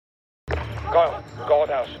Kyle,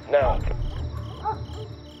 guardhouse, now.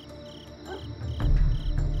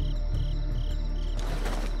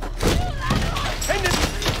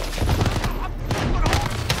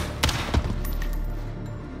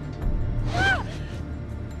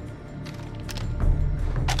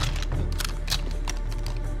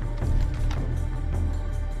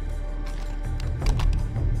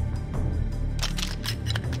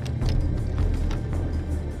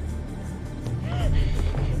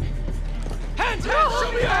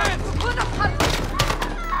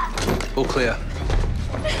 All clear.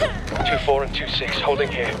 2-4 and 2-6,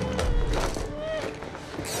 holding here.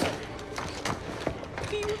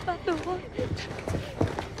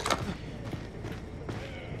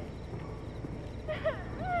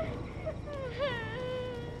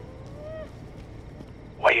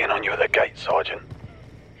 Waiting on you at the gate, Sergeant.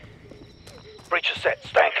 Breach is set.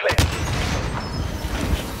 Stand clear.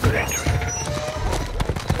 Good entry.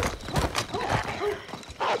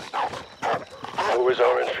 Where is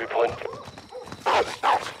our entry point?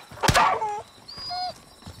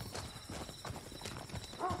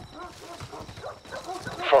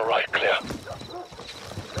 Front right, clear.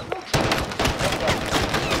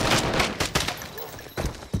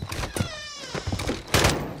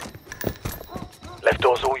 Left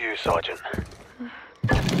door's all you, Sergeant.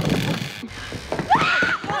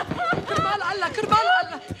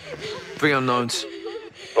 Three unknowns.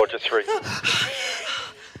 Roger, 3.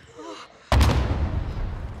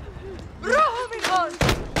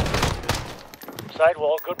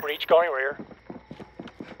 Sidewall, good breach, going rear.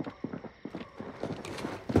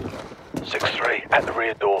 6-3, at the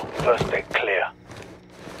rear door. First deck clear.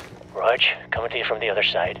 Rog, coming to you from the other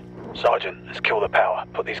side. Sergeant, let's kill the power.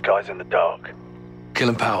 Put these guys in the dark.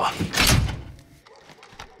 Killing power.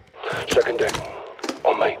 Second deck,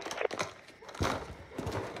 on me.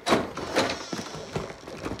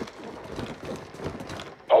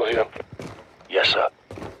 Hold here. Yes, sir.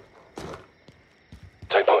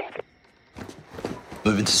 Take point.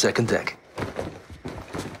 Moving to second deck.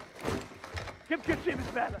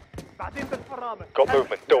 Got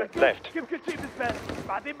movement, door, left.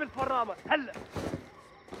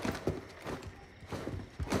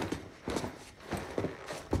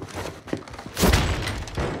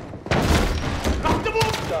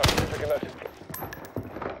 Down, second left.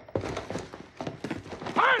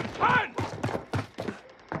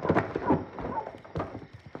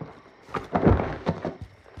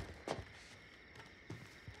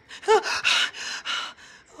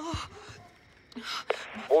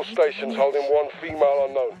 All stations holding 1 female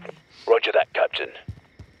unknown. Roger that, Captain.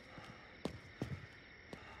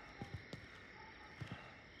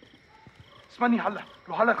 اسمعني هلا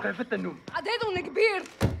روح هلا خفت النوم عددهم كبير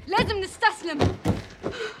لازم نستسلم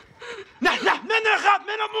نحن ما نخاف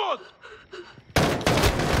ما نموت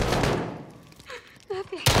ما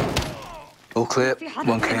في حل All clear.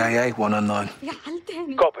 1 KIA, 1 unknown. في حل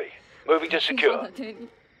تاني Copy. Moving to في secure. حل تاني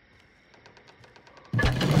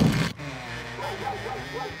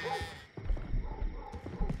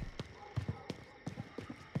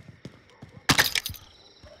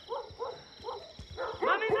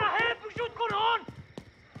ما من ناحية وجودكم هون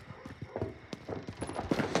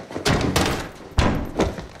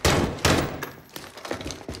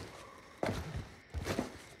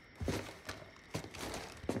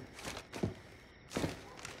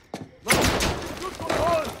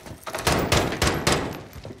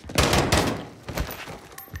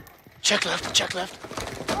Check left, check left.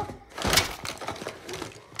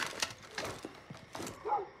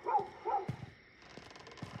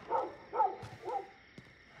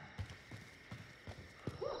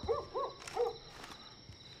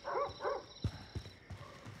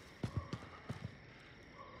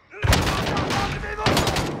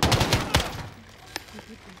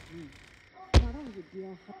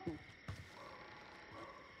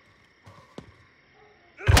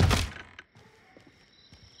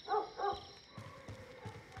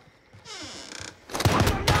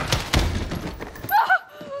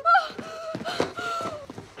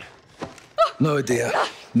 No idea.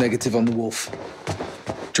 Negative on the wolf.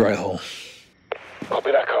 Dry hole.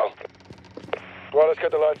 Copy that, Carl. Right, let's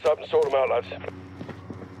get the lights up and sort them out, lads.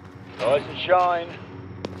 Rise and shine.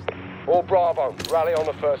 All Bravo, rally on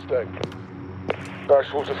the first deck.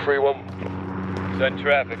 Backwater 3-1. Send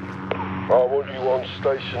traffic. I want you on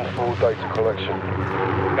station for data collection.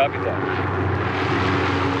 Copy that.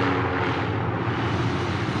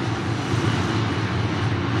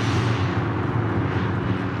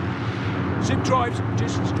 Zip drives,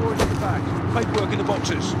 distant storage at the back. Paperwork in the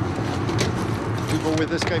boxes. People with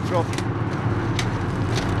this came from?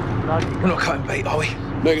 We're not cutting bait, are we?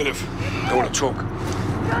 Negative. Don't want to talk.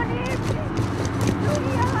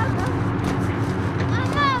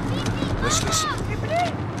 listeners.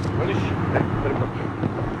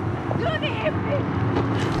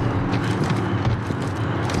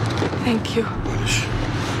 Thank you.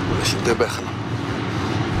 معلش انتبه خنا.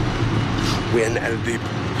 وين قلبي؟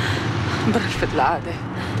 برفة العادة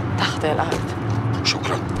تحت الأرض.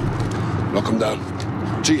 شكرا. Welcome down.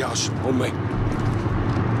 G-house, on me.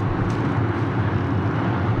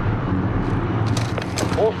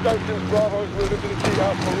 All stations, Bravo's moving to the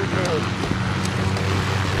G-house for return.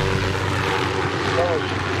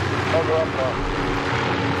 Sarge, cover up now.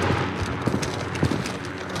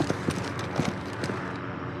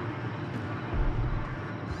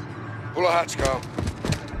 Pull a hatch, Carl.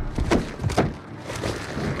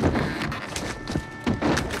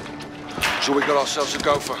 So we got ourselves a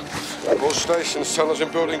gopher. All stations tell us in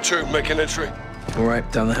building 2, making entry. All right,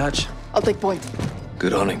 down the hatch. I'll take point.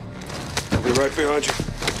 Good hunting. I'll be right behind you.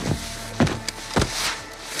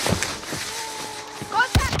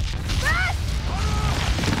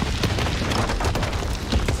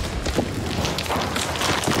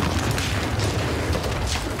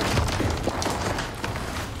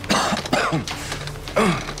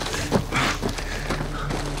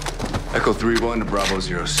 Echo 3-1 to Bravo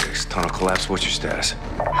 06. Tunnel collapse. What's your status?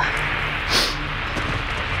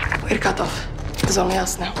 We're cut off. It's only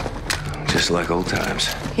us now. Just like old times.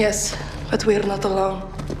 Yes, but we're not alone.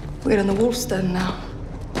 We're in the wolf's den now.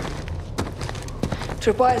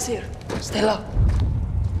 Tripwire is here. Stay low.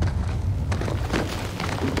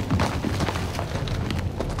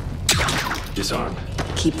 Disarmed.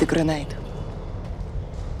 Keep the grenade.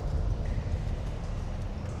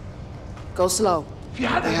 Go slow.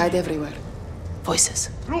 They hide everywhere. Voices.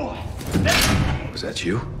 Was that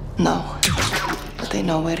you? No, but they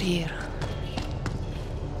know we're here.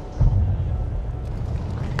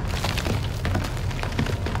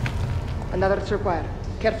 Another tripwire.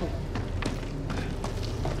 Careful.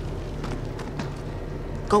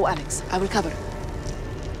 Go, Alex. I will cover.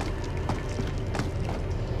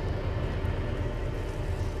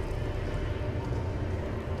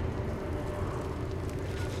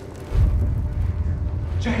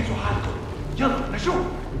 جهزوا حالكم يلا نشوف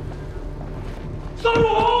صاروا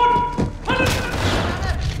هون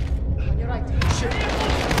On your right. Shoot.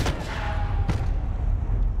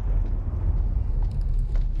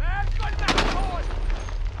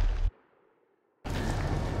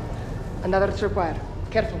 Another tripwire.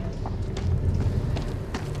 Careful.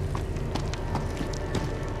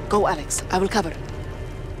 Go, Alex. I will cover.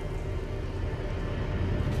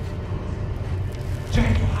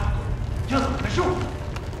 جهزوا حالكم يلا نشوف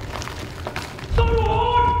صاروا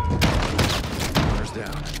هون Runner's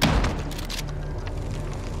down.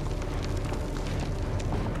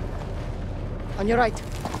 On your right.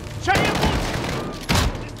 شايف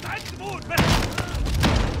استعد تموت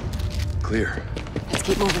Clear. Let's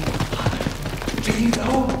keep moving. جهيز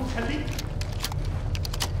اهو خليك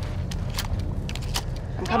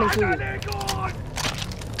I'm coming to you. عليكم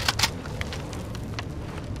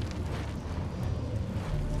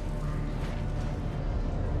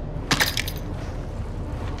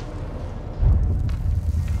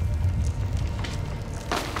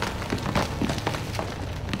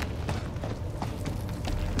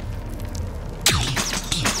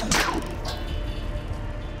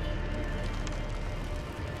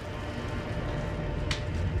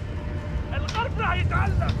الغرب راح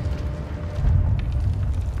يتعلم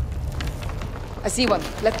I see one.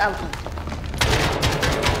 Let Alpha.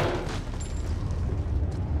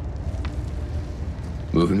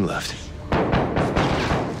 Moving left.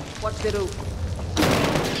 Watch the roof.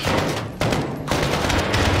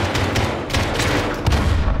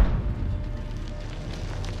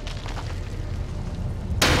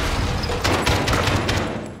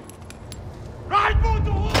 راح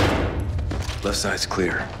تموتوا Left side's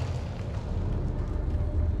clear.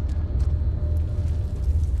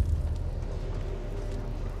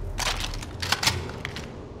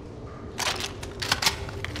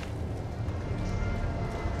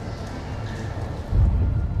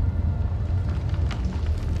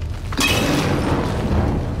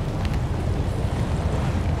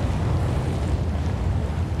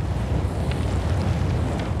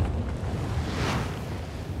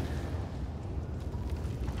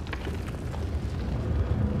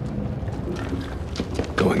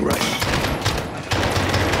 Going right.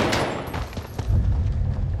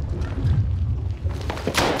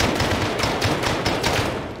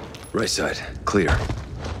 Right side, clear.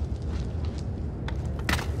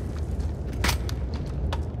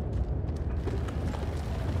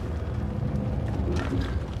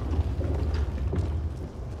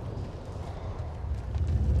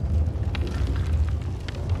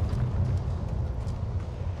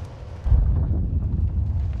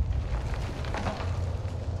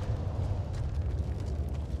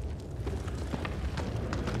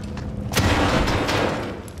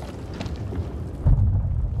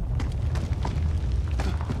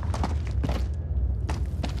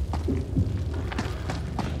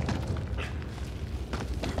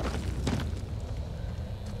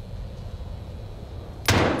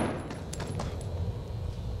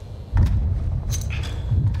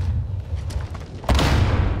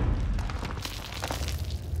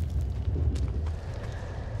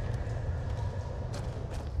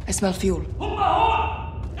 smell fuel.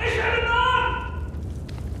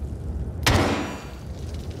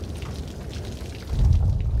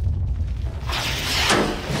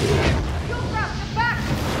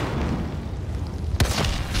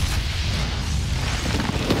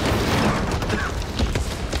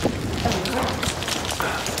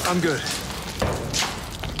 I'm good.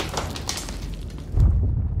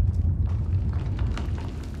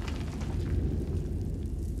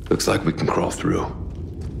 Looks like we can crawl through.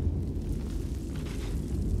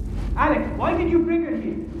 Alex, why did you bring her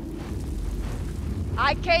here?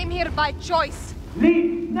 I came here by choice.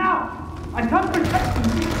 Leave, now! I can't protect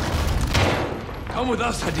you. Come with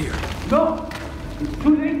us, Hadir. No, it's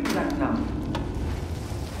too late for that now.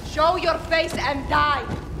 Show your face and die.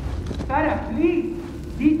 Sarah, please.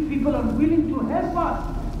 These people are willing to help us.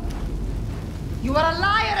 You are a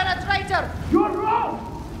liar and a traitor. You're wrong.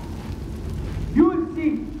 You will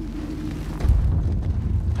see.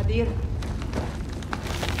 Hadir.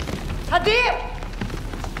 Hadir!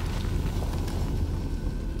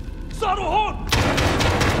 صاروا هون.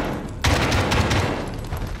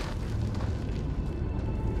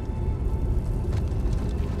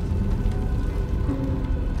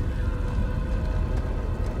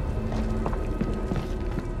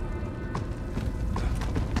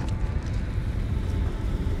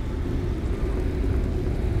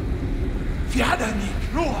 في حدا هنيك.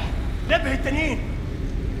 روح نبه التانيين.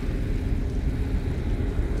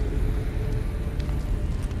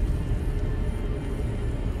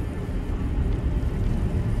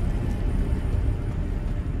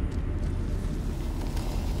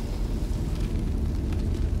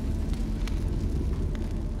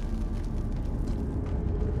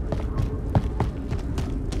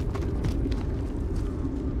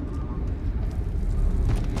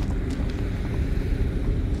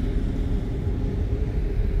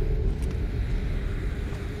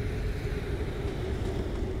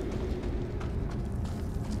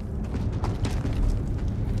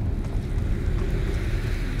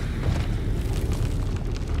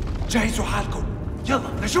 جهزوا حالكم. يلا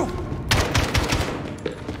نشوف.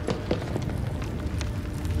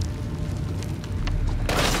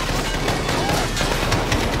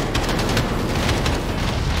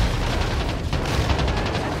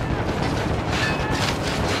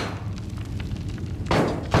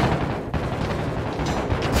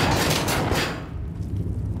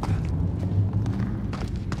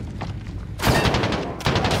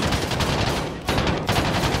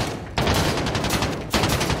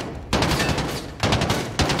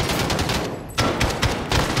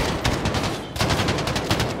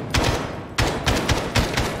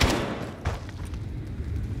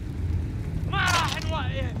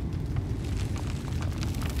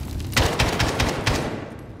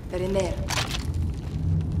 They're in there.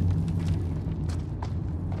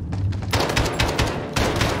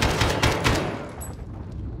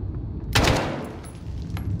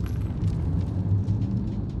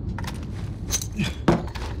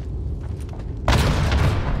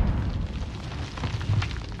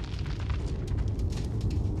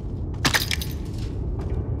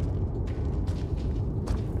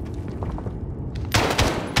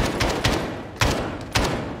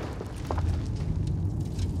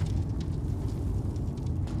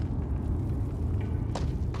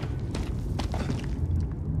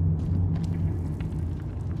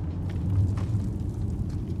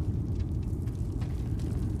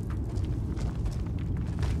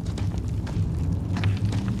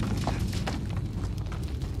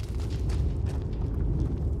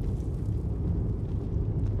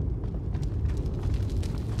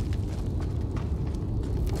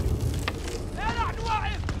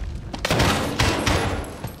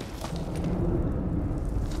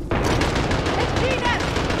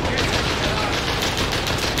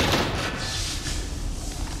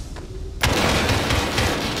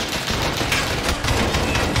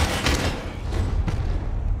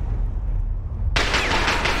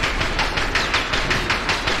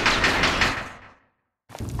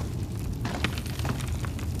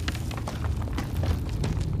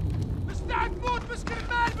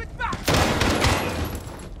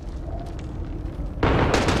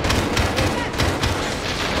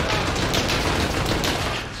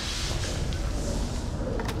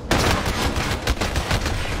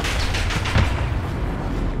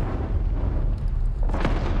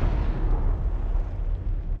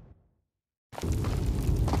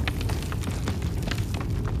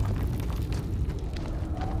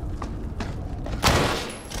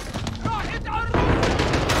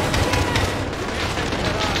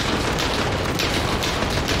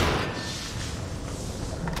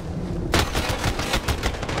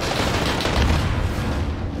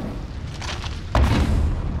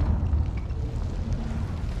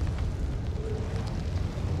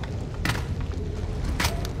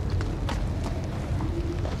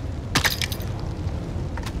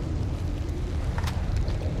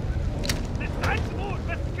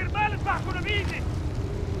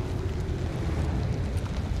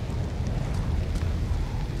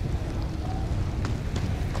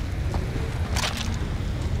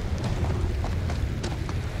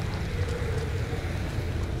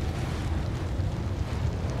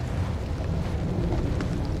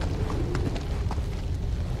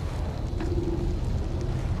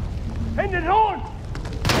 in the horn!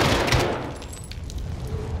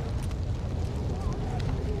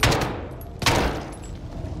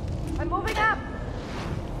 I'm moving up!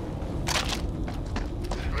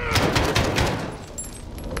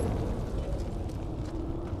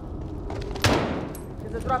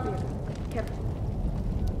 There's a drop here. Careful.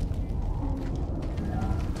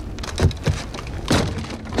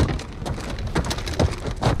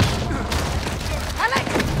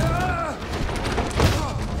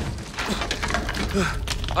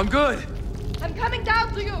 I'm good. I'm coming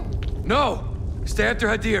down to you! No! Stay after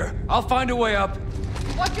Hadir. I'll find a way up.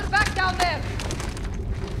 Watch your back down there!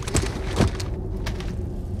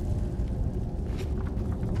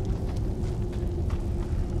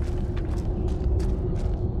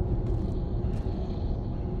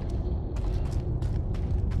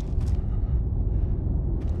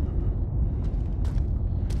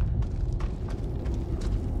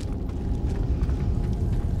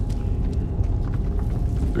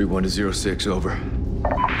 One to 06, over.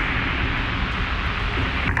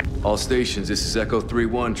 All stations, this is Echo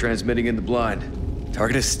 3-1, transmitting in the blind.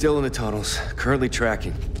 Target is still in the tunnels, currently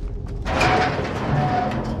tracking.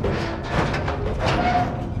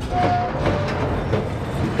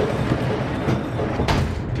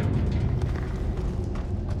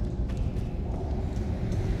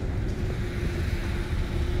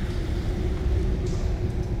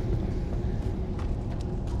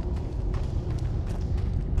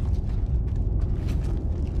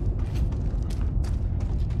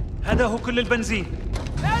 هذا هو كل البنزين.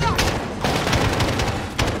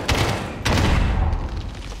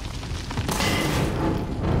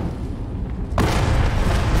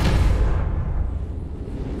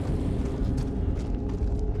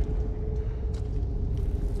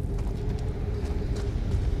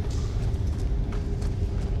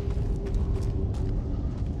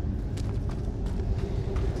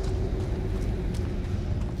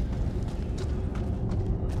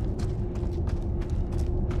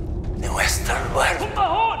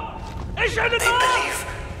 They believe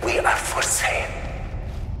we are for sale.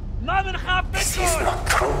 This is not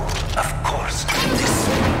true, of course.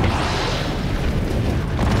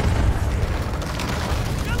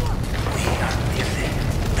 We are building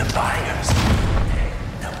the buyers,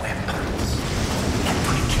 the weapons, and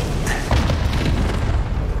we keep them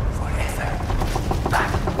forever.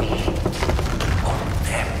 But we own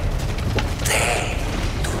them. They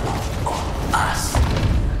do not own us.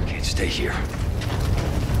 Can't stay here.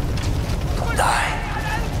 Die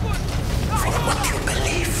for what you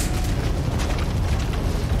believe.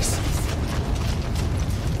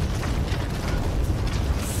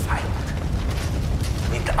 Fight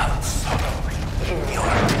without sorrow in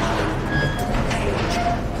your heart.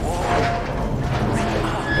 War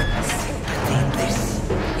without sympathy. This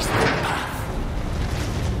is the path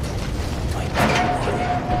to eternity.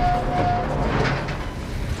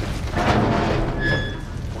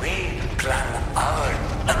 We plan our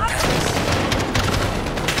attacks.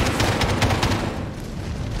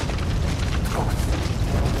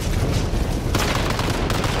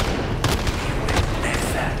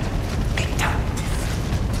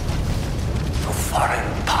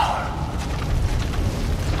 Foreign power.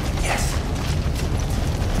 Yes.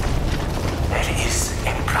 There is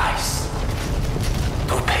a price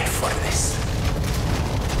to pay for this.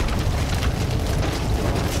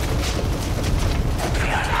 And we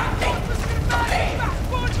are happy to pay.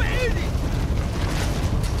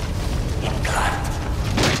 In blood.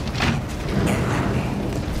 Enemy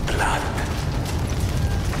blood.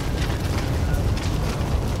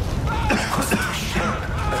 Because to shed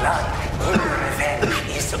blood in revenge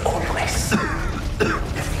is always.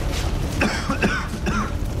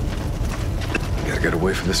 Gotta get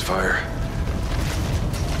away from this fire.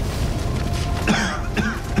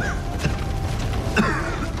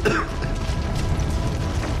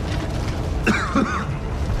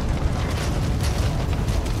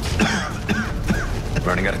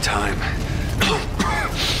 Running out of time.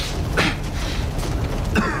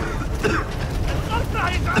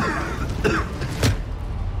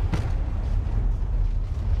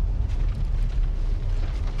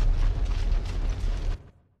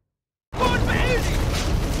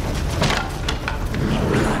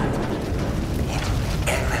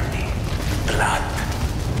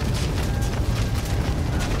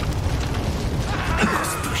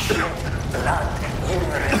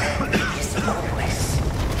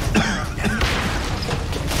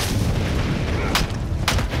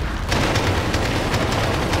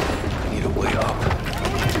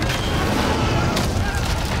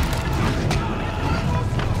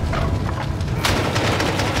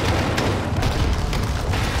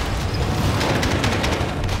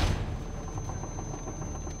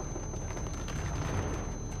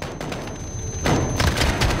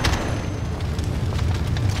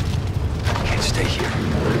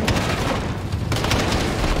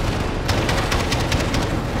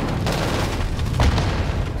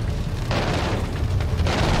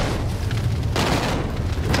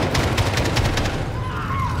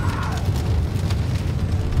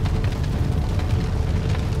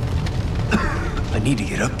 need to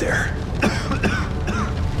get up there.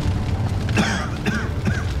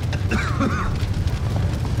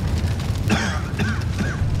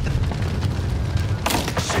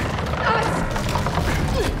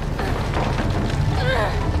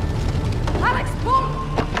 Alex, pull!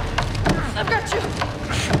 I've got you.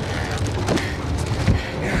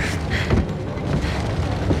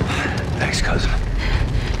 Thanks, cousin.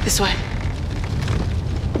 This way.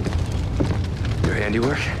 Your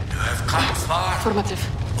handiwork? You have come far, Affirmative.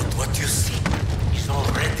 but what you see is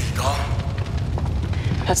already gone.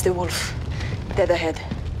 That's the wolf. Dead ahead.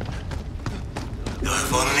 You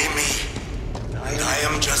have only me, and I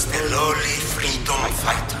am just a lowly freedom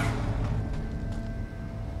fighter.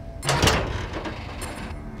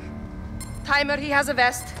 Timer, he has a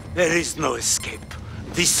vest. There is no escape.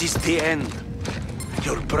 This is the end.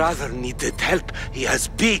 Your brother needed help. He has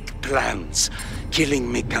big plans.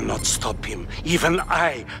 Killing me cannot stop him. Even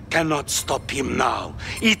I cannot stop him now.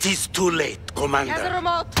 It is too late, He has a Commander.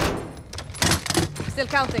 remote. Still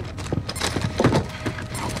counting.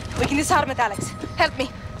 We can disarm it, Alex. Help me.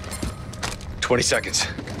 20 seconds.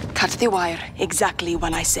 Cut the wire exactly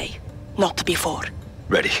when I say. Not before.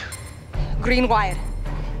 Ready. Green wire.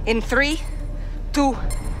 In 3, 2,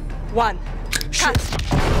 1. Cut.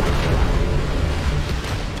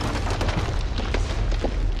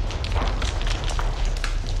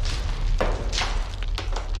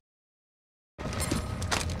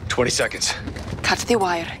 20 seconds. Cut the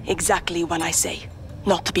wire exactly when I say.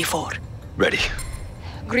 Not before. Ready.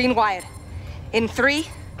 Green wire. In 3,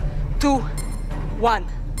 2, 1.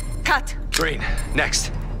 Cut. Green.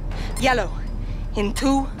 Next. Yellow. In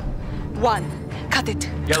 2, 1. Cut it.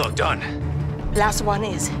 Yellow. Done. Last one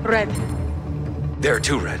is red. There are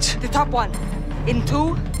 2 reds. The top one. In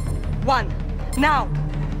 2, 1. Now.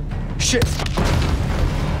 Shit.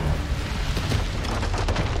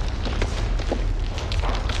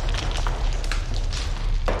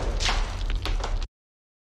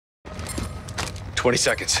 "20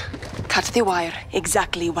 seconds. Cut the wire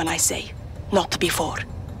exactly when I say. Not before.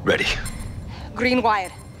 Ready. Green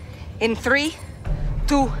wire. In 3,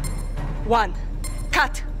 2, 1.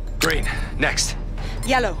 Cut. Green. Next.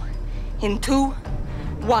 Yellow. In 2,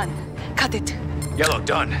 1. Cut it. Yellow.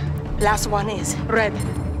 Done. Last one is red.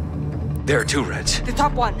 There are 2 reds. The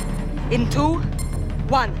top one. In 2,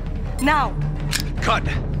 1. Now. Cut.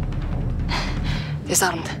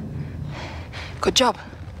 Disarmed. Good job.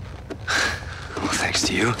 Well, thanks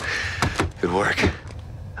to you. Good work.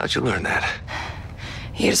 How'd you learn that?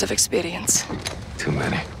 Years of experience. Too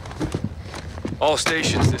many. All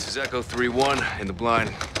stations, this is Echo 3-1 in the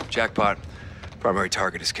blind. Jackpot. Primary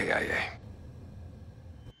target is KIA.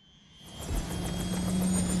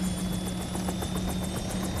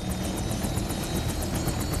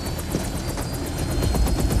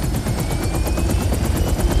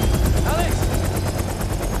 Alex!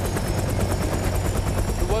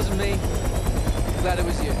 It wasn't me. Glad it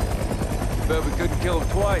was you. Bet we couldn't kill him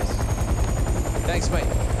twice. Thanks, mate.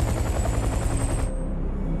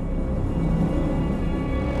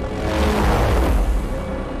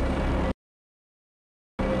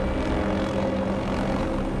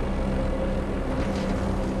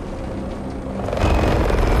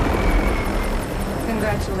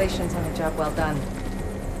 Congratulations on a job well done.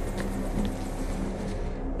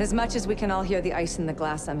 As much as we can all hear the ice in the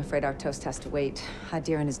glass, I'm afraid our toast has to wait.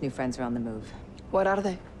 Hadir and his new friends are on the move. What are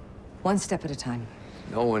they? One step at a time.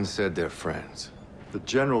 No one said they're friends. The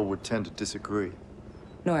General would tend to disagree.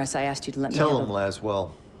 Norris, I asked you to let me Tell handle... him,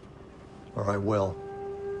 Laswell. Or I will.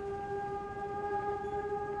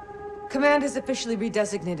 Command has officially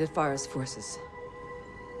redesignated Farah's forces.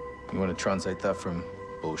 You want to translate that from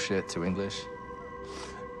bullshit to English?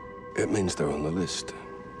 It means they're on the list.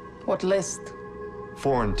 What list?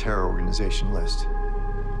 Foreign terror organization list.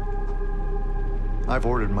 I've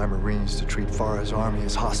ordered my Marines to treat Farah's army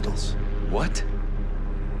as hostiles. What?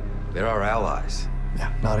 They're our allies.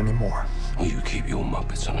 Yeah, not anymore. Will you keep your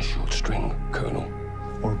Muppets on a short string, Colonel?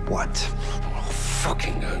 Or what? I'll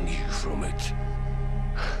fucking earn you from it.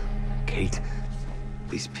 Kate,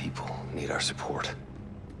 these people need our support.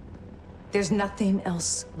 There's nothing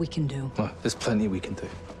else we can do. Well, there's plenty we can do.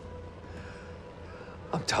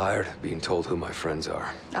 I'm tired of being told who my friends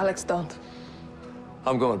are. Alex, don't.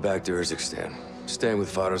 I'm going back to Urzikstan. Staying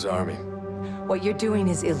with Farah's army. What you're doing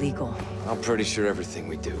is illegal. I'm pretty sure everything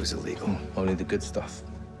we do is illegal. Only the good stuff.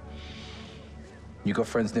 You got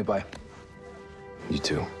friends nearby? You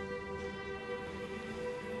too.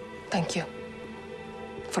 Thank you.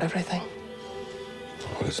 For everything.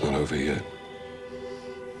 Well, it's not over yet.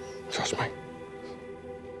 Trust me.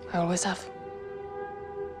 I always have.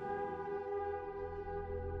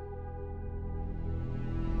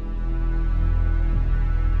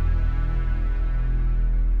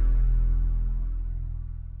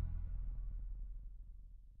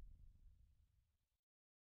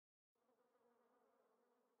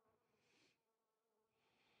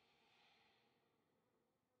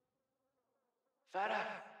 Farah!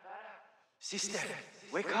 Sister,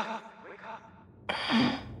 wake up!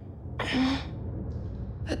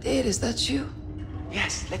 Adir, is that you?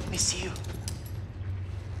 Yes, let me see you.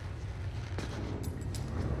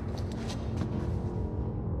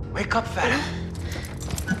 Wake up, Farah.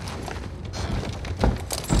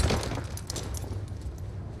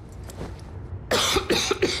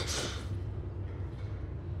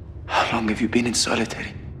 How long have you been in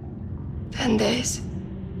solitary? 10 days.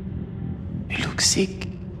 You look sick.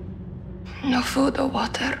 No food or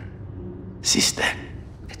water. Sister.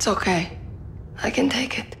 It's okay. I can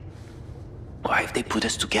take it. Why have they put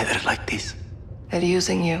us together like this? They're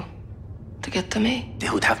using you to get to me. They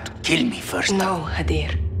would have to kill me first. No,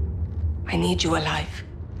 Hadir. I need you alive.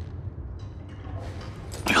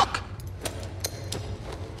 Look.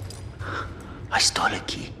 I stole a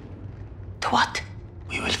key. To what?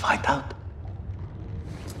 We will find out.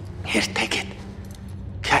 Here, take it.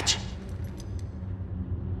 Catch.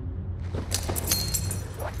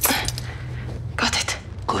 Got it.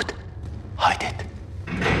 Good. Hide it.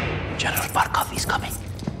 General Barkov is coming.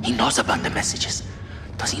 He knows about the messages.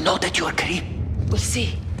 Does he know that you are Karim? We'll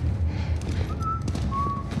see.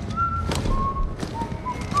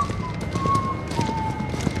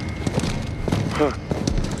 Huh.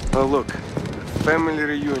 Oh, look. Family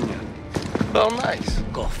reunion. Oh, nice.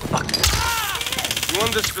 Go fuck. You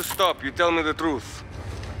want this to stop, you tell me the truth.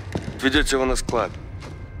 Ведете его на склад.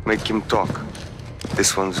 Make him talk.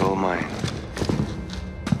 This one's all mine.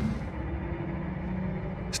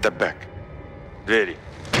 Step back. Двери.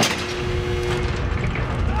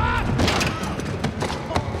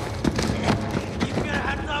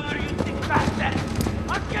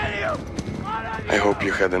 I hope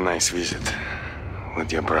you had a nice visit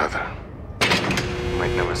with your brother. You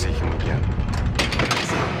might never see him again.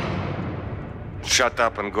 Shut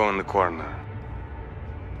up and go in the corner.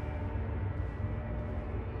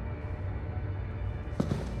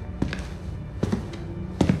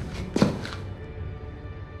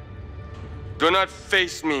 Do not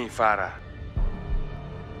face me, Farah.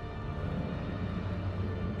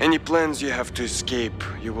 Any plans you have to escape,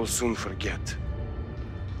 you will soon forget.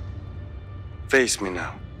 Face me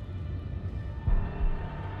now.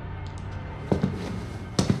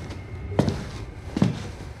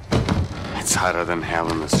 It's hotter than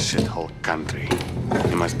hell in this shithole country.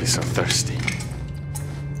 You must be so thirsty.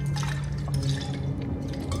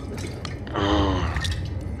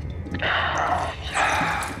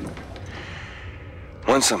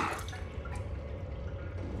 Want some?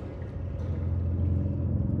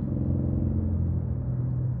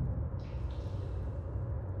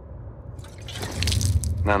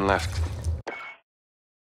 None left.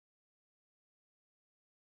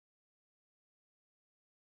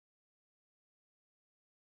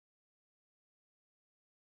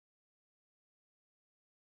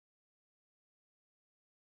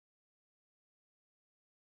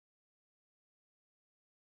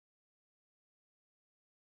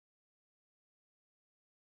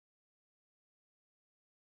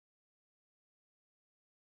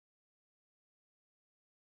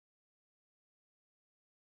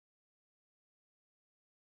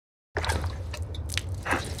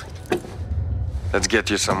 Let's get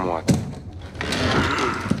you some water.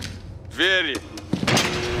 Двери.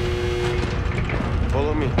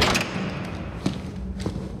 Follow me.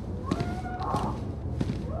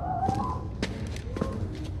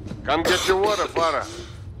 Come get your water, Farah.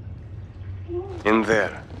 In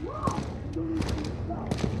there.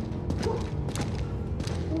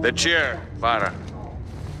 The chair, Farah.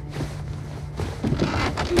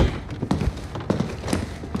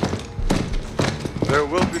 There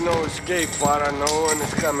will be no escape, Farah. No one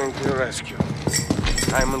is coming to your rescue.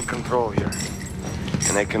 I'm in control here.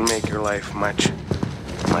 And I can make your life much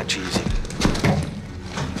easier.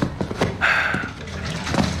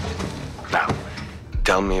 Now,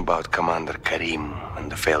 tell me about Commander Karim and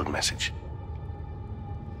the failed message.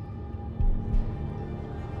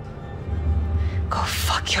 Go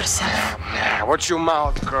fuck yourself. Nah, watch your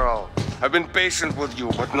mouth, girl. I've been patient with you,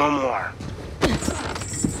 but no more.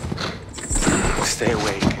 Stay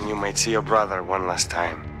awake, and you might see your brother one last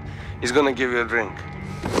time. He's gonna give you a drink.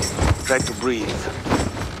 Try to breathe.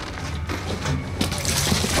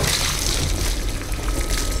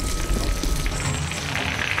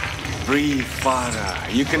 Breathe,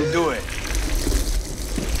 Farah. You can do it.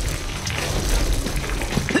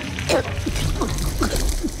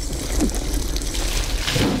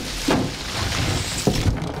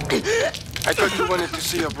 I thought you wanted to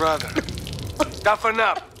see your brother. Toughen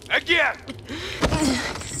up. Again!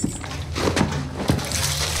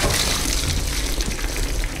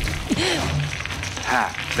 Ha,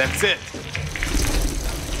 that's it.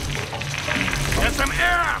 Get some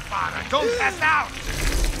air, Father! Don't pass out!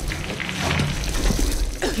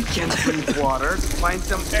 You can't breathe water. Find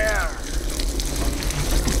some air.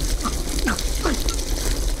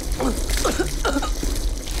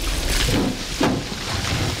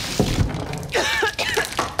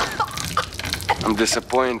 I'm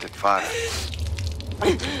disappointed, Father.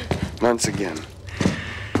 Once again.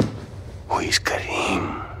 Who is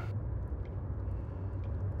Karim?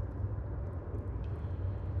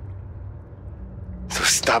 So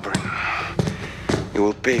stubborn. You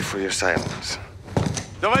will pay for your silence.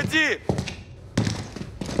 Доводи!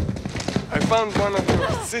 I found one of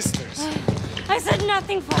your sisters. I said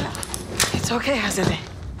nothing, Farah. It's okay, Hazele.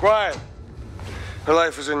 Quiet. Her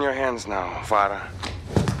life is in your hands now, Farah.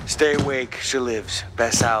 Stay awake, she lives.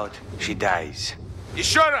 Pass out, she dies.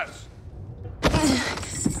 Еще раз!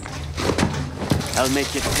 I'll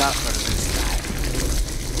make it tougher this time.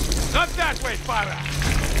 Not that way, Farah!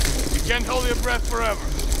 You can't hold your breath forever.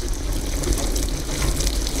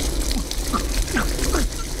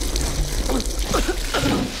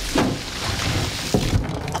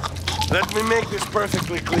 Let me make this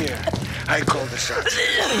perfectly clear. I call the shots.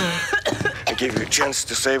 I gave you a chance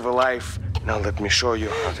to save a life. Now let me show you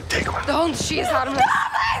how to take one. Don't, she is harmless.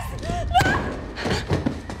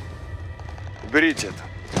 Берите это.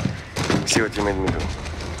 See what you made me do.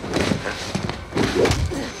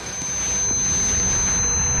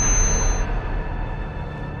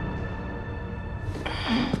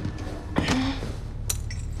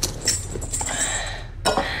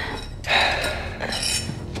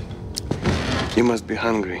 You must be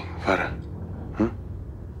hungry, Farah.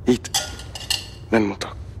 Eat. Then we'll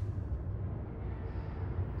talk.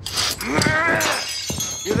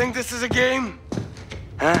 You think this is a game?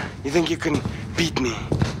 Huh? You think you can beat me?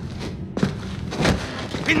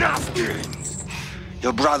 Enough games!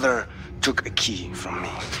 Your brother took a key from me.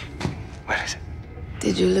 Where is it?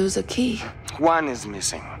 Did you lose a key? One is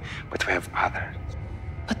missing, but we have others.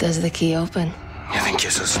 What does the key open? You think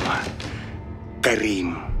you're so smart?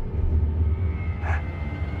 Karim. Huh?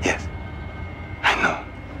 Yes. I know.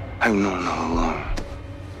 I've known all along.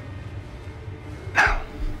 Now,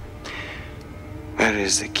 where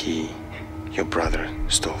is the key your brother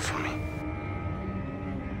stole from me?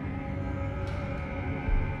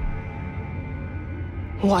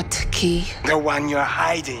 What key? The one you're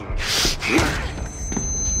hiding.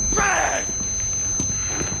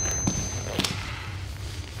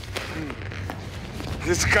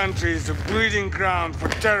 This country is a breeding ground for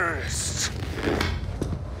terrorists.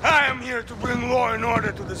 I am here to bring law and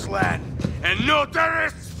order to this land, and no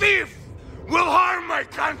terrorist thief will harm my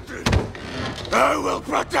country. I will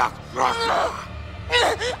protect Russia.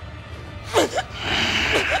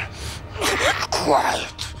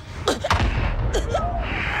 Quiet.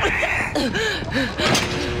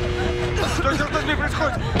 Что здесь с ним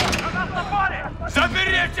происходит?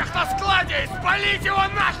 Запереть их на складе и спалить его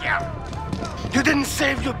нахер! You didn't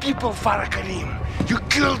save your people, Farah Karim. You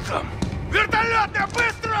killed them. Вертолеты,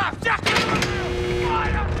 быстро! Всех!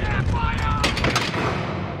 Фire! Fire!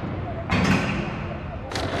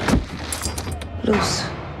 Loose,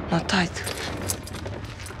 not tight.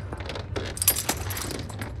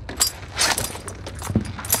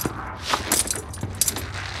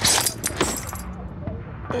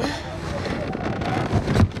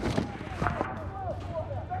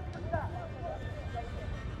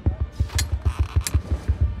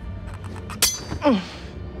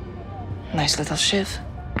 Nice little shiv.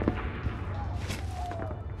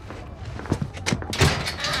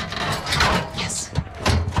 Yes.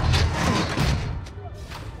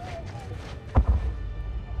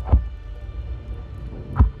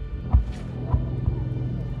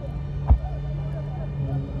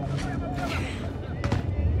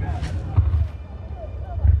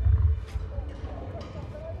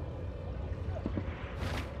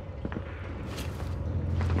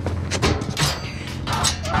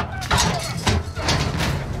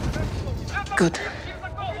 Good.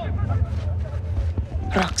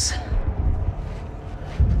 Rocks.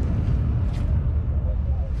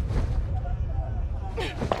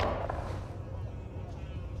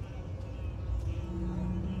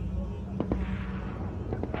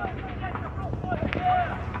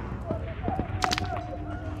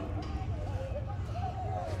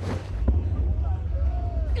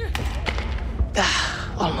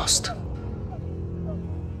 Almost.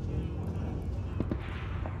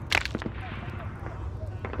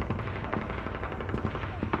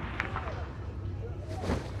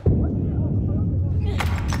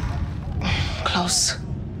 Close.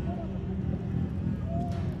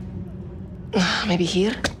 Maybe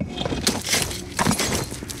here?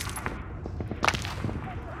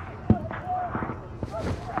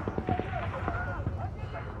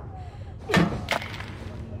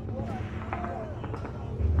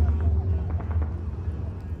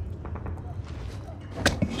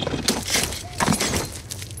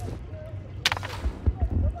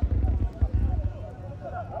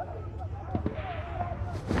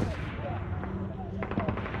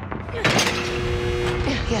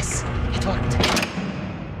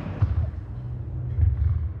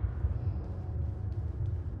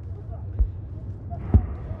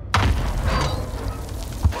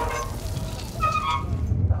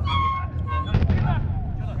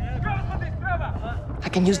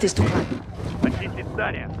 can use this to climb. Почистить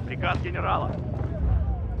здание. Приказ генерала.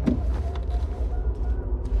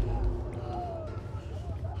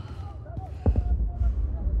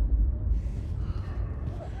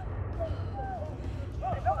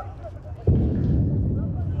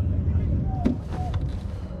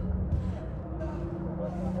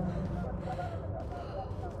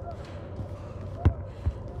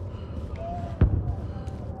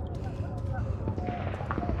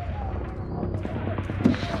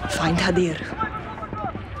 Find Hadir.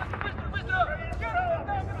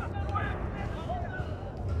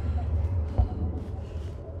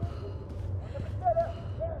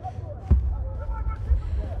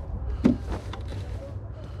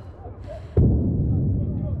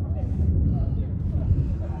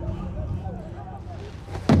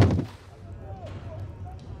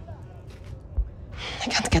 I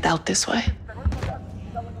can't get out this way.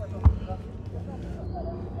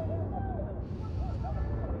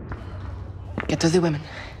 Get to the women.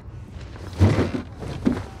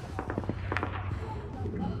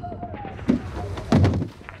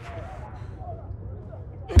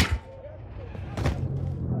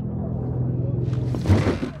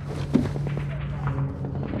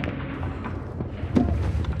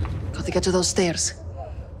 Got to get to those stairs.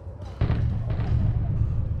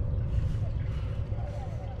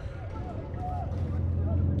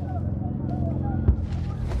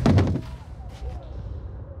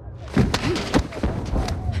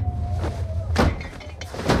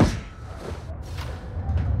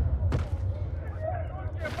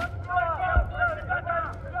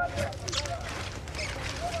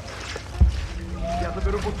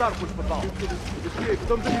 Бутарку из подвала. Быстрее,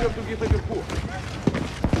 потом заберем других наверху.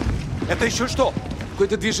 Это еще что?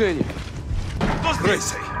 Какое-то движение.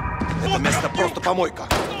 Крейси! Это место просто помойка.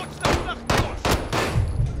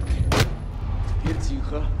 Теперь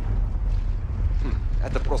тихо.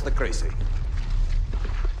 Это просто Крейси.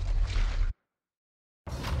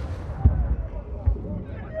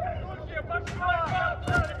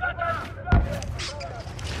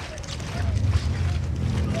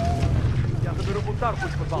 Бутарку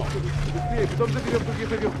из подвала. Быстрее, потом заберем других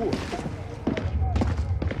наверху.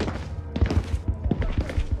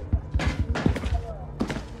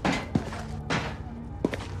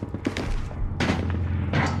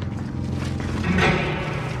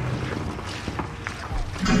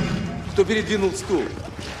 Кто передвинул стул?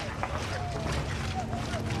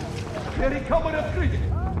 Двери камеры открыты!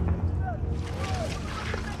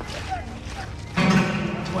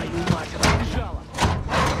 Твою мать, она бежала!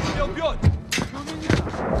 Тебя убьет!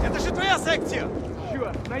 Это же твоя секция!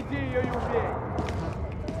 Черт, найди ее и убей!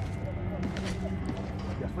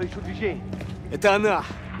 Я слышу движение. Это она!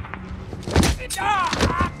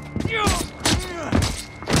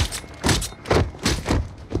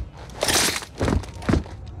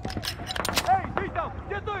 Эй, ты там!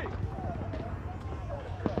 Где ты?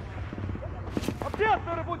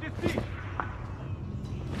 Оператор будет здесь!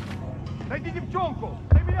 Найди девчонку!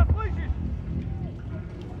 Ты меня слышишь?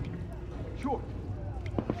 Черт!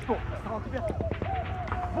 Что, стал тебя?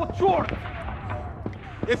 Вот черт!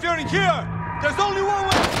 If you're in here, there's only one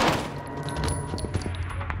way!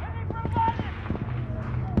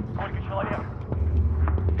 Сколько человек?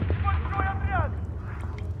 Большой отряд!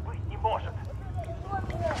 Быть не может!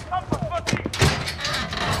 Там посмотри!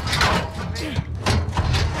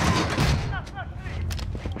 Нас нашли!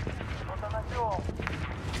 Что-то навел!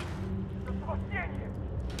 Это спасение!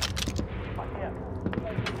 Побег!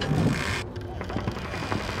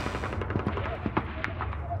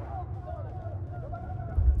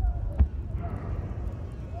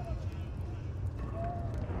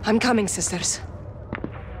 I'm coming, sisters.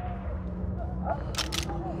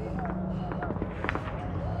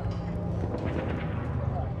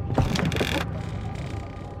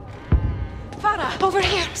 Farah! Over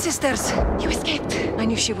here, sisters! You escaped. I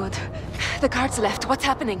knew she would. The guards left. What's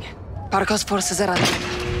happening? Barkov's forces are under.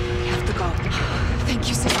 We have to go. Thank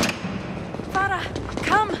you, sister. Farah,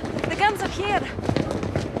 come! The guns are here!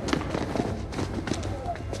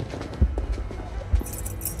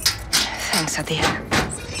 Thanks, Hadir.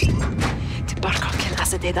 Did Barkov kill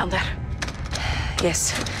Azadeh down there?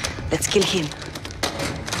 Yes. Let's kill him.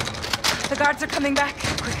 The guards are coming back.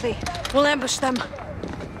 Quickly. We'll ambush them.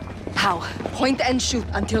 How? Point and shoot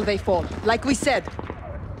until they fall, like we said.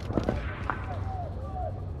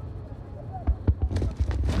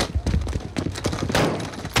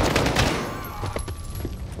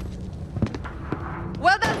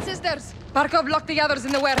 Well done, sisters! Barkov locked the others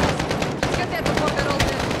in the warehouse. Let's get there before they're all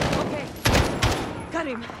dead. Okay. Got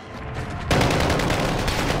him.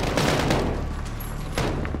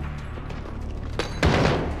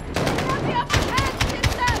 On the upper hand,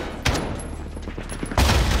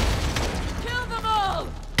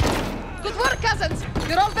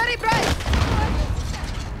 You're all very bright!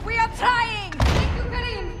 We are trying! Thank you,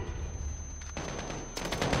 Karim!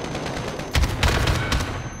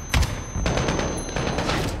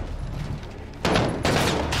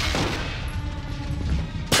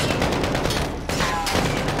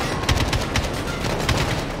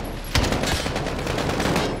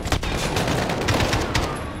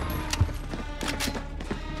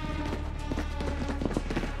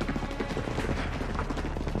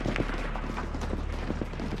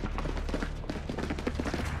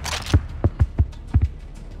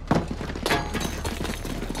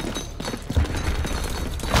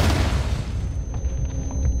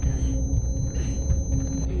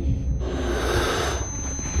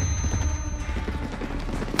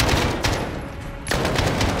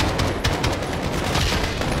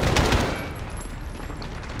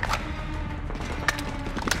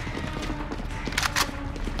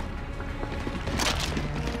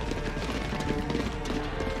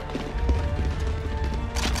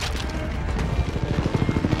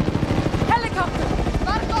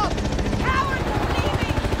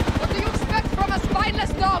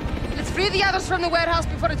 Free the others from the warehouse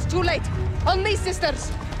before it's too late. On me,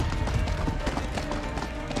 sisters!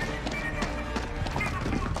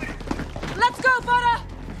 Let's go, Farah!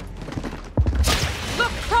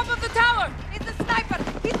 Look, top of the tower! It's a sniper!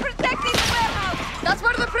 He's protecting the warehouse! That's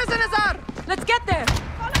where the prisoners are! Let's get there!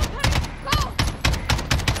 Go!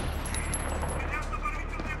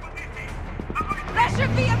 There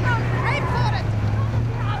should be a mountain! Aim for it!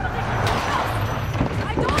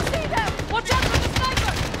 I don't see them! Watch out for the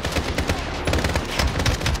sniper!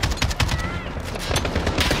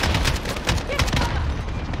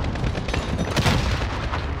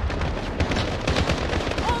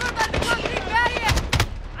 Over by the concrete barrier!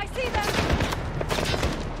 I see them!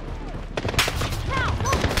 Now,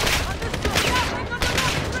 move! Understood! Yeah, bring on the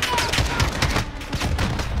rocket grenade!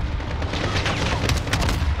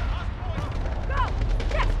 Go!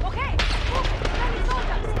 Yes, okay! Move it! Ready,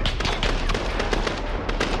 soldiers!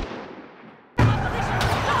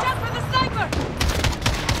 Watch out for the sniper!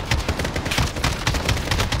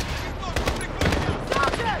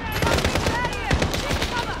 Soldiers! Concrete barrier! Take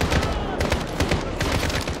cover!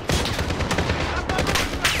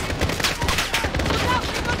 Look out!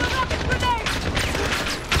 Bring on the rocket grenade!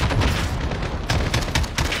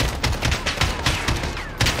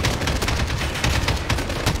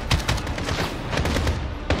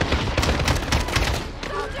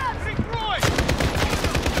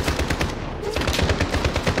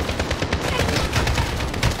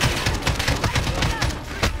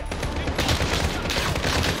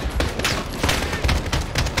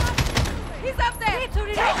 He's up there!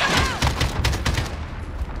 Take him out!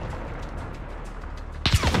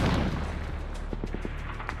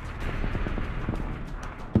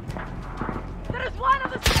 There is one on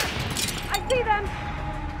the stairs! I see them!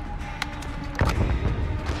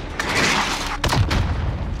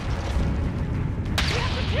 We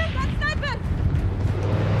have to kill that sniper!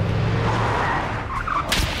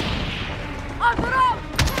 On the road!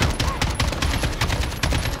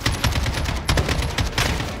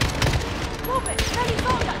 Move it! Ready,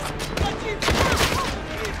 soldiers!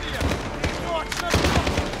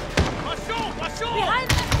 Behind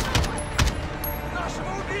them!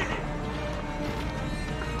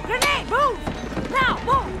 Grenade! Move! Now,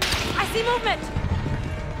 move! I see movement!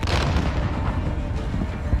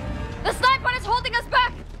 The sniper is holding us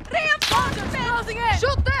back! Soldiers closing in!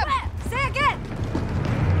 Shoot them! Say again!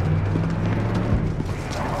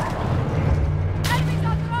 Enemies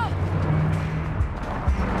on the road!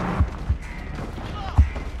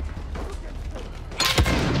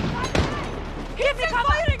 Give me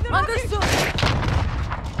cover! Understood!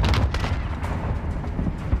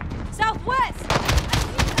 Southwest!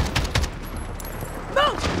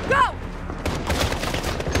 Move! Go!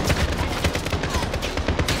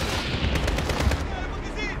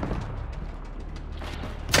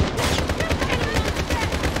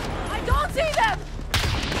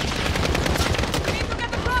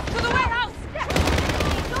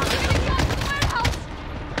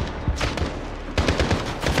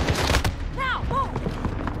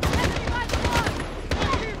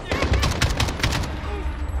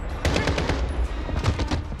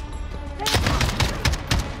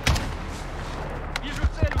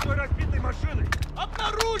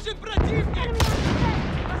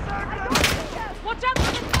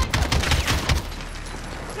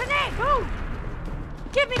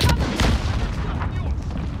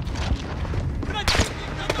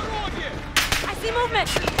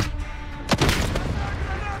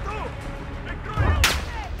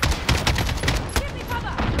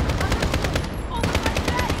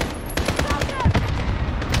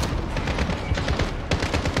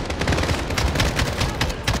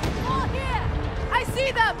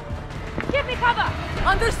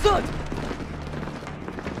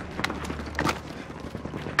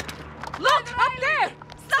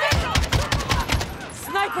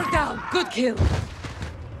 Kill.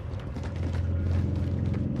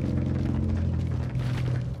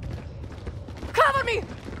 Cover me!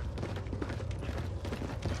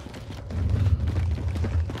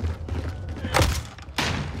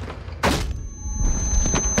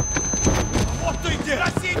 What do you do?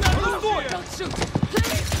 Don't shoot!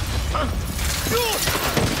 Please!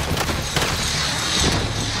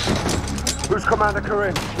 Who's Commander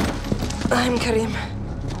Karim? I'm Karim.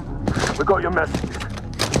 We got your messages.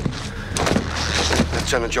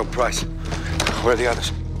 Lieutenant John Price. Where are the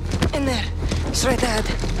others? In there. Straight ahead.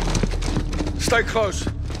 Stay close.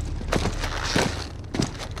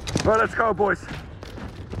 Right, let's go, boys.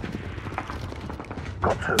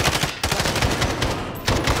 Got to.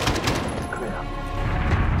 Clear.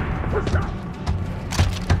 Push down.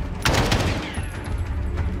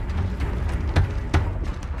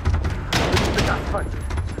 The gas tank.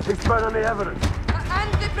 He's burning the evidence.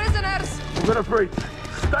 And the prisoners! We're gonna breach.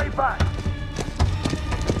 Stay back.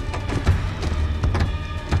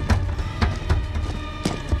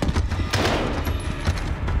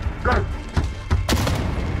 Go.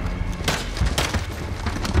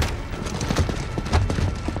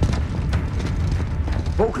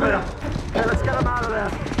 All clear. Hey, let's get them out of there.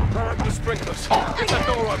 Turn up the sprinklers. Get that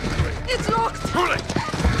door open, quick. It's locked! Pull it!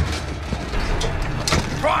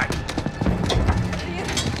 Right!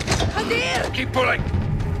 Hadir! Keep pulling!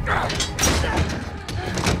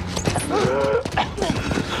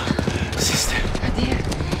 Sister. Hadir,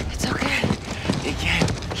 it's okay. You can.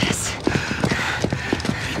 Yes.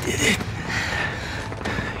 You did it.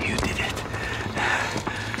 You did it.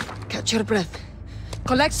 Catch your breath.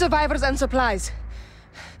 Collect survivors and supplies.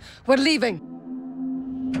 We're leaving.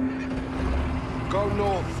 Go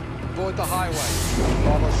north. Avoid the highway.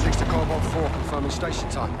 Bravo 6 to Cobalt 4, confirming station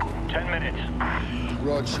time. 10 minutes.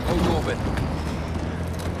 Rog, hold orbit.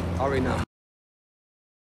 Hurry now.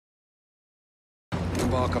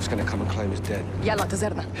 Barkov's gonna come and claim us dead. Yalla,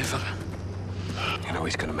 تزرنا. You know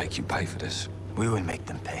he's gonna make you pay for this. We will make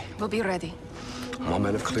them pay. We'll be ready. My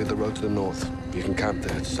men have cleared the road to the north. You can camp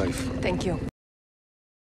there, it's safe. Thank you.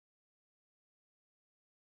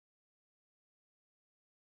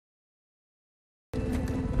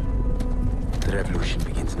 The revolution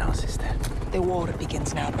begins now, sister. The war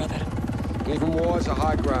begins now, brother. Even war is a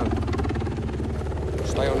high ground.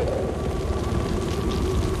 Stay on it.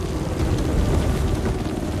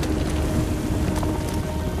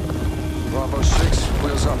 Bravo 6,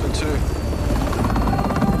 wheels up in 2.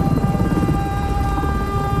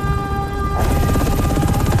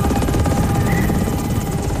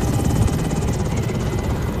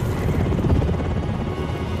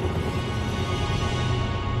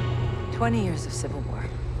 Years of civil war.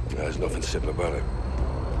 There's nothing simple about it.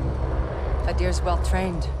 Hadir's well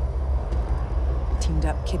trained. Teamed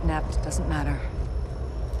up, kidnapped, doesn't matter.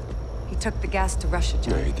 He took the gas to Russia,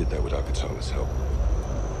 John. Yeah, he did that without Katana's help.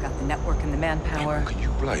 Got the network and the manpower. How can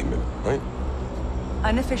you blame him, right?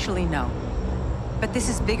 Unofficially, no. But this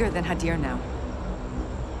is bigger than Hadir now.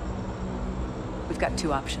 We've got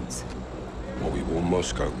two options. Or we warn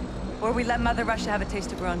Moscow. Or we let Mother Russia have a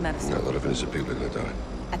taste of her own medicine. No, a lot of innocent people are gonna die.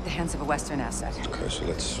 At the hands of a Western asset. Okay, so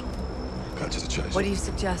let's cut to the chase. What do you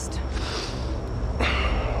suggest?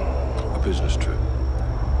 A business trip.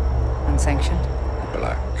 Unsanctioned?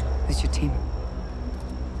 Black. Who's your team?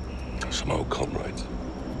 Some old comrades.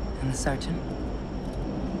 And the sergeant?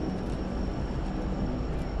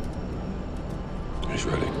 He's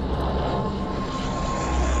ready.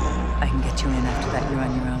 I can get you in after that. You're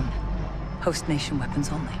on your own. Host nation weapons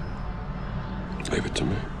only. Leave it to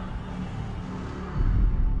me.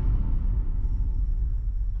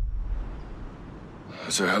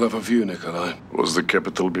 It's a hell of a view, Nikolai. Was the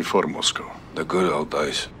capital before Moscow? The good old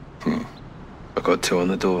days. I got 2 on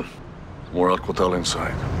the door. More Alcotel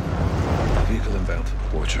inside. Vehicle inbound.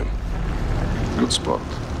 Watch him. Good spot.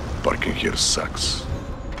 Parking here sucks.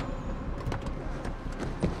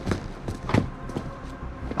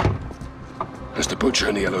 There's the butcher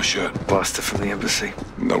in the yellow shirt. Blaster from the embassy.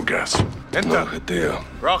 No gas. No Hadir.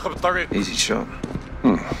 Easy shot.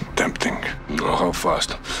 Tempting. Oh, how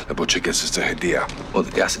fast? The butcher gets us to Hadir. Or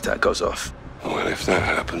the gas attack goes off. Well, if that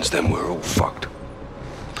happens, then we're all fucked.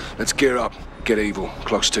 Let's gear up. Get evil.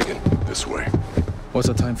 Clock's ticking. This way. What's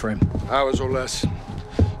the time frame? Hours or less.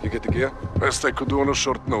 You get the gear? Best I could do on a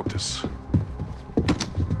short notice.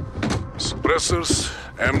 Suppressors,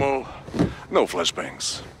 ammo, no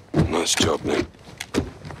flashbangs. Nice job, Nick.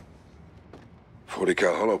 40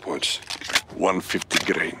 cal hollow points.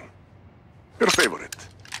 150 grain. Your favorite.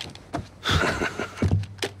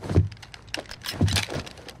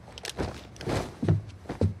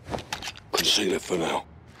 Conceal it for now.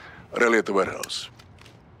 Rally at the warehouse.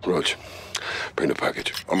 Rog, bring the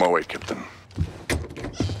package. On my way, Captain.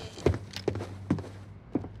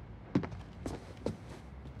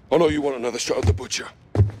 I know you want another shot at the butcher.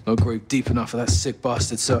 No grave deep enough for that sick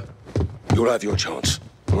bastard, sir. You'll have your chance.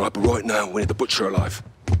 All right, but right now, we need the butcher alive.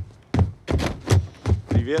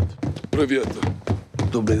 Привет. Привет.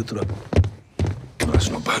 Доброе утро. That's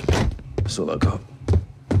not bad. That's all I got.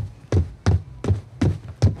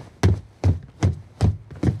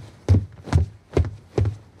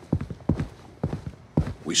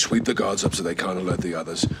 We sweep the guards up so they can't alert the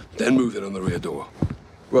others, then move in on the rear door.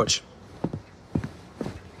 Rog.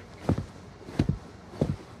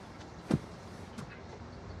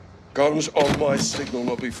 Guns on my signal,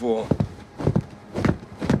 not before.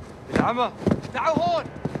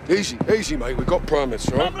 Easy, easy, mate. We've got permits,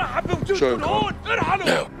 right? Show 'em, Carl.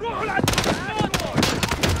 Now.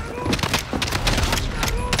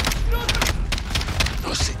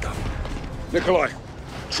 Now sit down. Nikolai,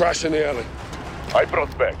 trash in the alley. I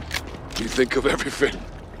brought bags. You think of everything.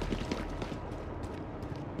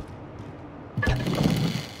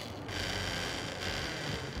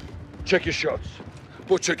 Check your shots.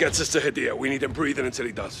 Butcher gets us to Hadir. We need him breathing until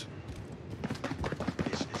he does.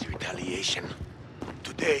 This is retaliation.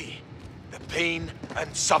 Today, the pain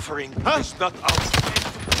and suffering is not ours.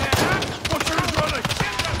 Butcher is running!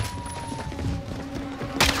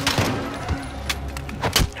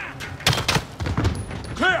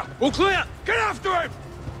 Clear! All clear! Get after him!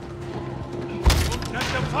 Let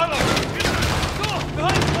them follow! Go!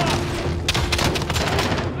 Behind the car!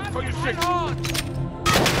 For your shit!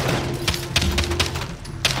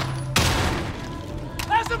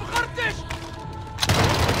 لازم خرطش!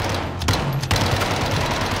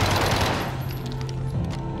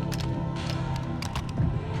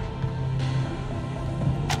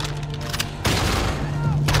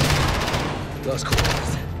 Last call.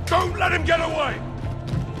 Don't let him get away!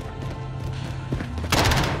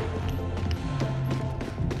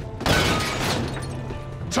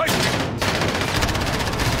 Take it!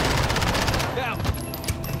 Down!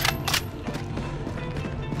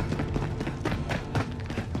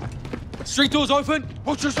 Street doors open!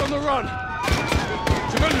 Butcher's on the run!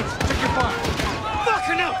 Civilians, take your fire!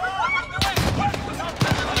 Fucking hell!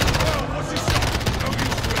 What's his shot? No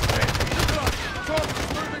use to his head. Target's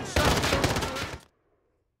moving south.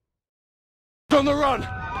 On the run!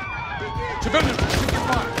 Civilians, take your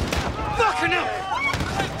fire! Fucking hell!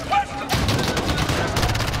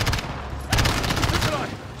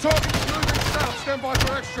 Target's moving south. Stand by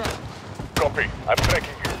for extra. Copy. I'm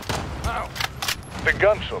tracking you. How? The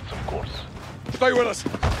gunshots, of course. Stay with us.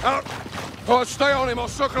 Out. All right, stay on him. I'll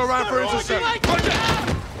circle around for intercept. What's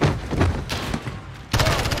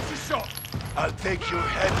your shot? I'll take your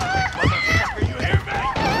head, motherfucker, you hear me?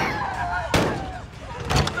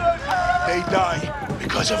 They die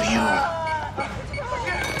because of you.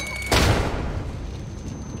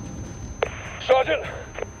 Sergeant!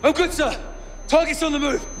 I'm good, sir! Target's on the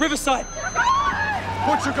move! Riverside!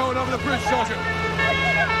 Butcher going over the bridge, Sergeant.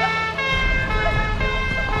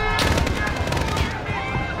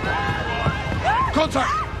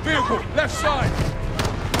 Contact! Vehicle, left side!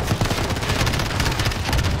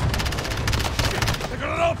 They got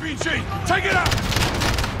an RPG! Take it out!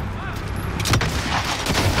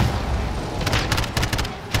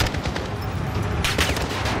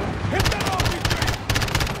 Hit that RPG!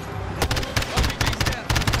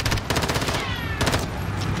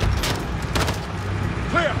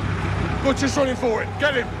 Clear! Butcher's running for it.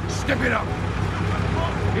 Get him! Step it up!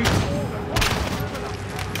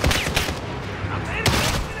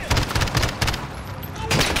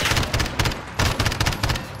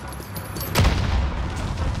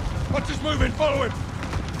 Butcher's moving, follow him!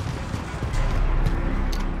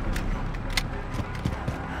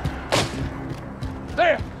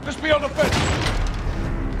 There! Just beyond the fence!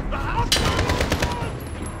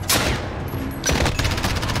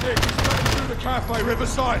 Nick, he's cutting through the cafe,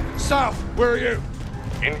 Riverside. South, where are you?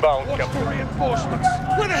 Inbound, Watch Captain. for reinforcements.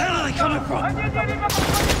 Where the hell are they coming from?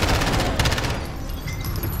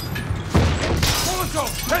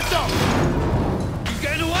 Molotov, heads up! He's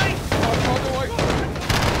getting away? I'll find a way.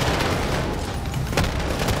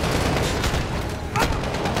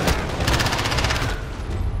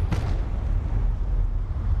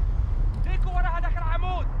 ليكوا ورا هذاك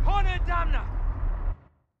العمود! هون قدامنا!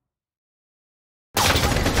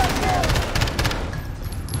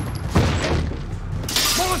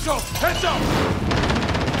 Molotov, heads up!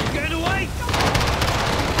 He's getting away?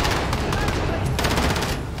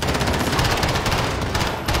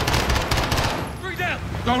 Three down!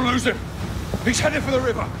 Don't lose him. He's headed for the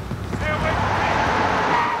river. Stay away from me!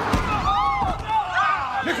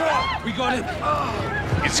 Nicola! We got him!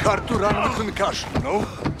 It's hard to run with concussion, no?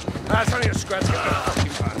 That's only a scratch. Get the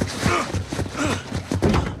fucking van.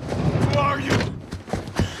 Who are you?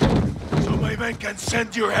 So my men can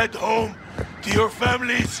send your head home to your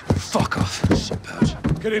families? Fuck off,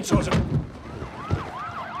 shitbird. Get in, Sergeant.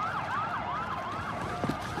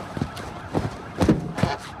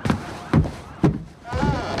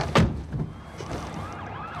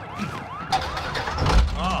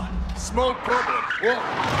 Small problem. What?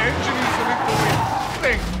 Engine is a little bit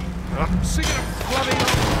thing. I'm sick of flooding.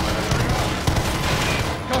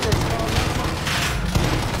 Cover.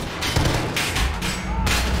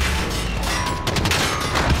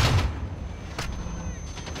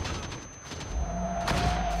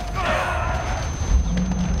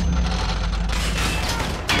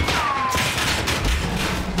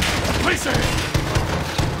 Police are here!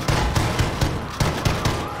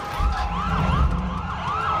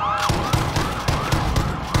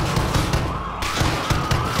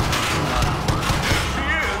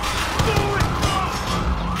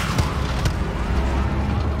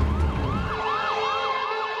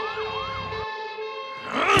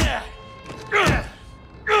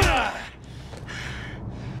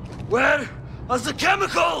 Where are the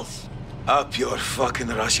chemicals? Up your fucking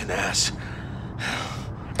Russian ass.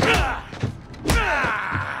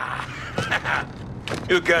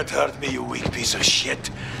 You can't hurt me, you weak piece of shit.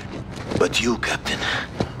 But you, Captain,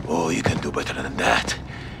 oh, you can do better than that.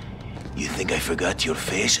 You think I forgot your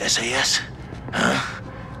face, SAS? Huh?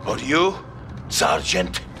 Or you,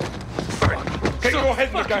 Sergeant? Get your head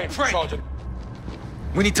in the game, Sergeant.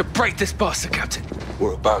 We need to break this bastard, Captain.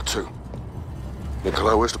 We're about to.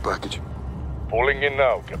 Nikolai, where's the package? Pulling in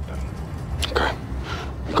now, Captain. Okay.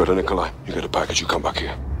 You go to Nikolai. You get a package, you come back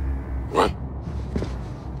here. Right?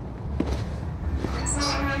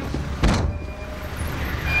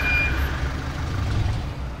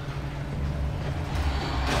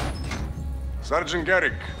 Sergeant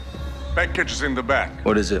Garrick, package is in the back.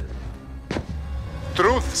 What is it?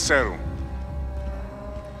 Truth serum.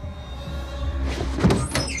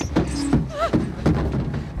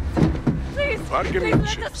 Please,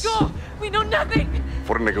 let us go. We know nothing.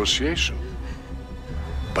 For negotiation.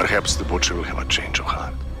 Perhaps the butcher will have a change of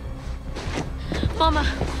heart. Mama,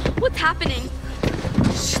 what's happening?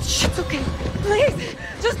 Shh, it's okay. Please,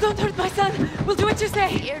 just don't hurt my son. We'll do what you say.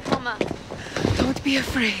 I'm scared, Mama. Don't be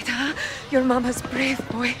afraid, huh? Your mama's brave,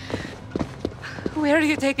 boy. Where are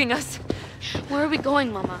you taking us? Where are we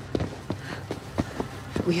going, Mama?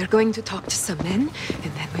 We are going to talk to some men,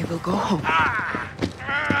 and then we will go home.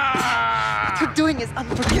 What you're doing is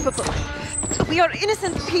unforgivable. We are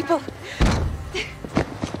innocent people.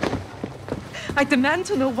 I demand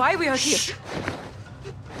to know why we are here.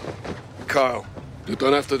 Kyle, you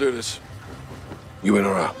don't have to do this. You in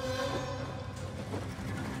or out?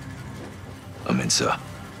 I'm in, sir.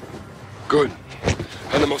 Good.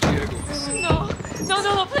 Hand them off to Diego.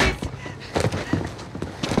 No, please.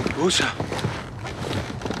 Usa.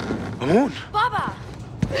 Mamoon. Baba!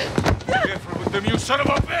 Careful with them, you son of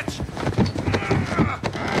a bitch!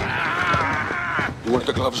 You want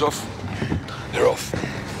the gloves off? They're off.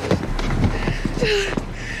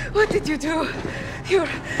 What did you do? Your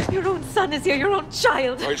own son is here, your own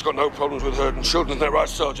child. Oh, he's got no problems with hurting children, isn't that right,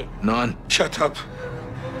 Sergeant? None. Shut up.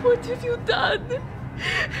 What have you done?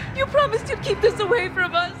 You promised you'd keep this away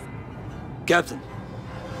from us. Captain,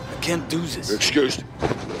 I can't do this. You're excused.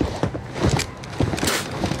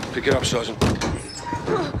 Pick it up, Sergeant.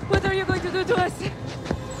 What are you going to do to us?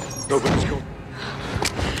 Nobody's gone.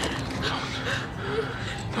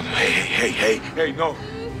 Hey, no.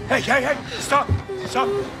 Hey, stop!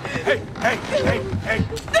 Hey!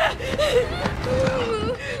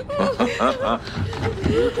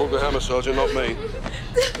 You pulled the hammer, Sergeant, not me.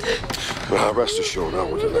 Now, rest assured, I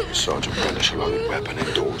wouldn't let the Sergeant brandish a loaded weapon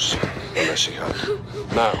indoors, unless he had.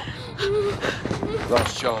 Now,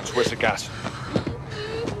 last chance, where's the gas?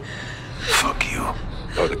 Fuck you.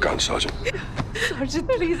 Load the gun, Sergeant. Sergeant,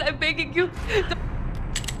 please, I'm begging you.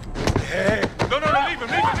 Hey! No, leave him!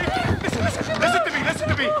 Listen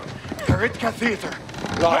to me! Karitka Theater.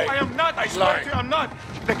 Lie. No, I am not, I swear to you, I'm not.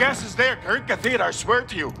 The gas is there, Karitka Theater, I swear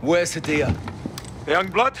to you. Where's Hadia? The young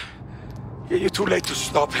blood? Yeah, you're too late to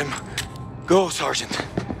stop him. Go, Sergeant.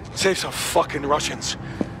 Save some fucking Russians.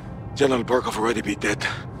 General Barkov already be dead.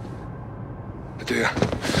 Dear,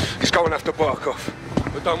 he's going after Barkov.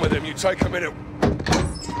 We're done with him. You take a minute.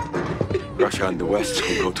 Russia and the West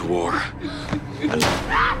will go to war.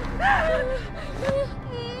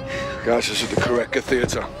 Guys, this is the Kareka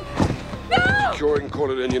Theater. No! Curing, call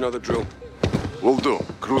it in, you know the drill. Will do.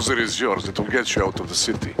 Cruiser is yours. It will get you out of the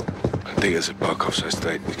city. Diaz at Barkov's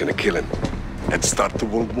estate. He's gonna kill him. and start the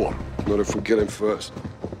World War. Not if we get him first.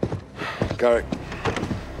 Garrick,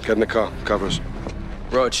 get in the car. Cover us.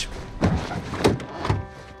 Rog.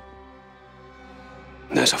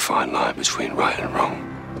 There's a fine line between right and wrong.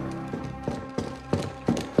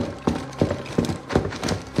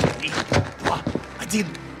 Один,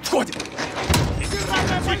 входим!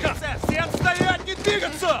 Всем стоять, не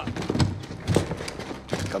двигаться!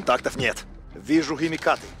 Контактов нет. Вижу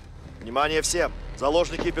химикаты. Внимание всем!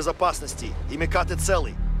 Заложники безопасности. Химикаты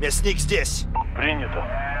целый. Мясник здесь. Принято.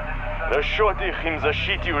 Расчет их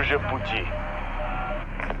химзащите уже в пути.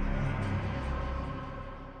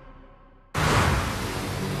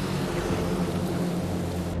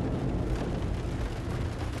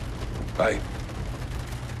 Hey,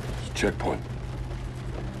 it's a checkpoint.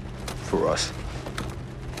 For us.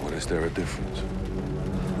 What is there a difference?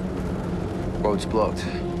 Road's blocked.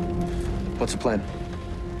 What's the plan?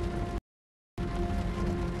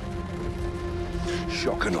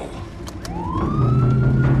 Shock and all.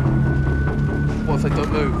 What if they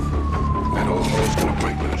don't move? That old hole's gonna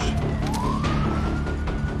break loose.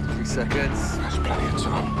 3 seconds. That's plenty of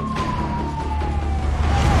time.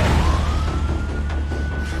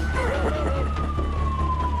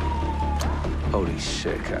 Holy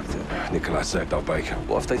shit, Captain. Nikolai said they'll bake him.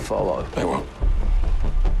 What if they follow? They won't.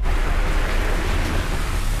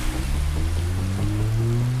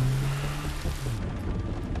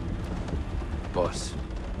 Boss.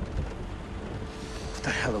 What the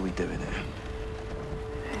hell are we doing here?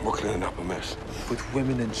 We're cleaning up a mess. With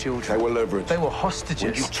women and children. They were leveraged. They were hostages.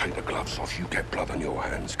 When you take the gloves off, you get blood on your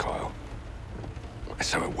hands, Kyle.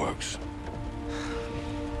 That's how it works.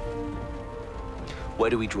 Where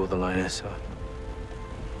do we draw the line, sir?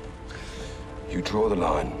 You draw the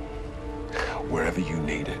line wherever you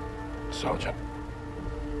need it, Sergeant.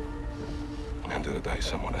 At the end of the day,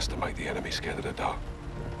 someone has to make the enemy scared of the dark.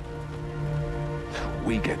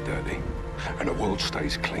 We get dirty, and the world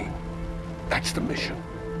stays clean. That's the mission.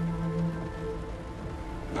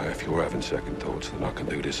 Now, if you're having second thoughts, then I can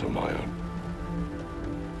do this on my own.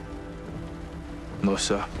 No,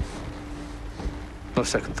 sir. No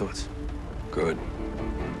second thoughts. Good.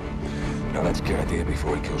 Now let's get out of here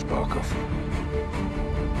before he kills Barkov.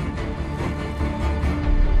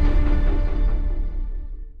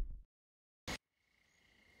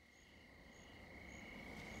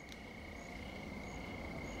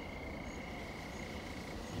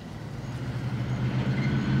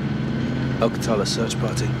 Alcatala search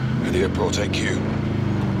party. And the airport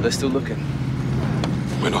AQ. They're still looking.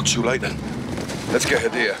 We're not too late then. Let's get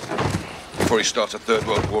Hadir before he starts a third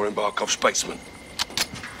world war in Barkov's basement.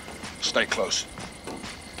 Stay close.